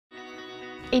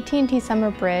AT&T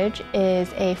Summer Bridge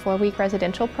is a 4-week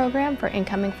residential program for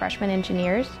incoming freshman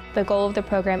engineers. The goal of the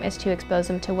program is to expose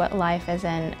them to what life as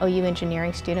an OU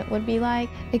engineering student would be like.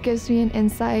 It gives me an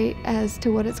insight as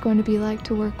to what it's going to be like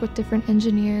to work with different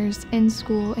engineers in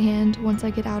school and once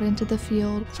I get out into the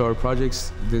field. So our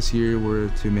projects this year were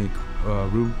to make a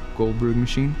Rube Goldberg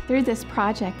machine. Through this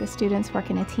project, the students work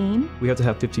in a team. We have to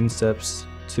have 15 steps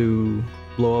to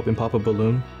blow up and pop a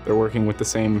balloon. They're working with the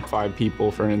same 5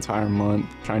 people for an entire month,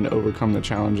 trying to overcome the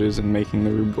challenges in making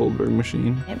the Rube Goldberg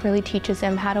machine. It really teaches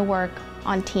them how to work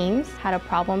on teams, how to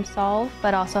problem solve,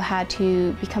 but also how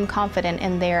to become confident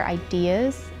in their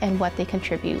ideas and what they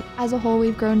contribute. As a whole,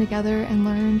 we've grown together and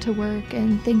learned to work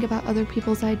and think about other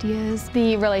people's ideas.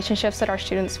 The relationships that our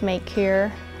students make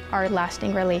here are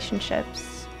lasting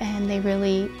relationships, and they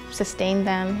really sustain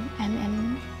them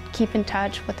and keep in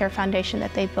touch with their foundation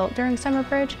that they built during Summer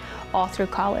Bridge all through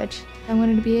college. I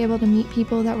wanted to be able to meet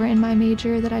people that were in my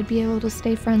major that I'd be able to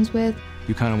stay friends with.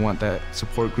 You kind of want that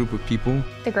support group of people.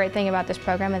 The great thing about this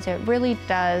program is it really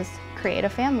does create a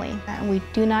family, and we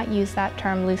do not use that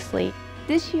term loosely.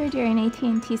 This year during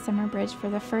AT&T Summer Bridge, for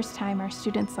the first time, our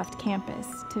students left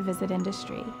campus to visit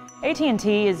industry.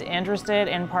 AT&T is interested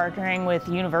in partnering with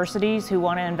universities who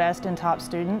want to invest in top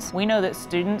students. We know that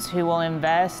students who will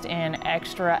invest in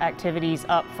extra activities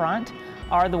up front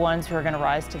are the ones who are going to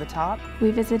rise to the top.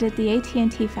 We visited the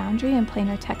AT&T Foundry in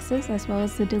Plano, Texas, as well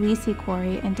as the Gallogly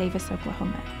Quarry in Davis,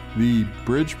 Oklahoma. The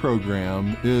Bridge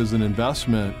program is an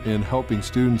investment in helping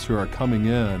students who are coming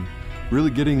in, really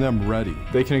getting them ready.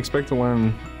 They can expect to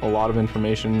learn a lot of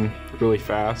information really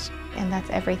fast. And that's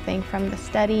everything from the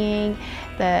studying,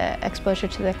 the exposure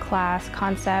to the class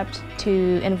concept,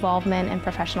 to involvement in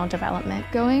professional development.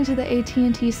 Going to the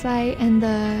AT&T site and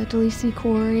the Gallogly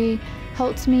Quarry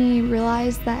helped me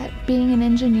realize that being an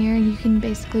engineer, you can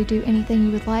basically do anything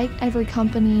you would like. Every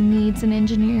company needs an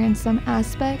engineer in some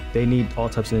aspect. They need all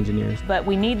types of engineers. But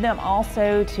we need them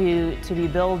also to be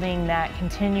building that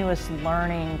continuous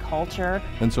learning culture.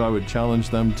 And so I would challenge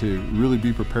them to really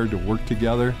be prepared to work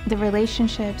together. The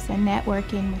relationships and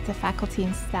networking with the faculty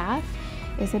and staff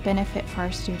is a benefit for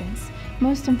our students.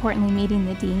 Most importantly, meeting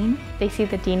the dean. They see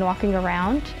the dean walking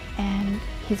around, and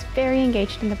he's very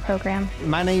engaged in the program.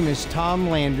 My name is Tom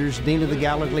Landers, Dean of the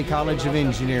Gallogly College of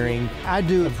Engineering. I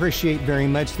do appreciate very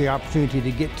much the opportunity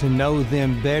to get to know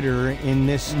them better in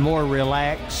this more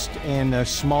relaxed and a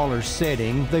smaller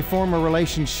setting. They form a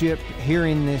relationship here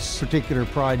in this particular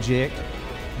project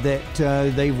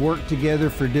that they've worked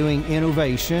together for doing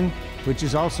innovation, which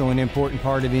is also an important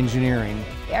part of engineering.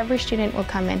 Every student will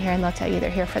come in here and they'll tell you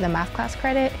they're here for the math class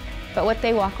credit, but what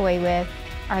they walk away with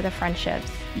are the friendships.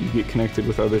 You get connected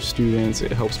with other students.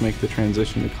 It helps make the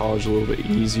transition to college a little bit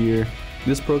easier.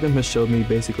 This program has showed me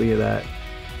basically that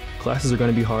classes are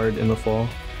going to be hard in the fall,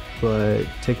 but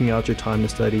taking out your time to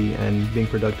study and being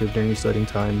productive during your studying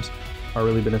times are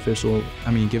really beneficial.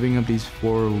 I mean, giving up these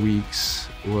 4 weeks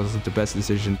was the best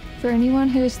decision. For anyone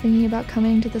who is thinking about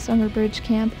coming to the Summer Bridge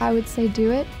camp, I would say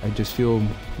do it. I just feel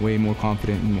way more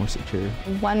confident and more secure.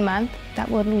 1 month, that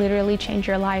will literally change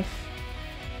your life.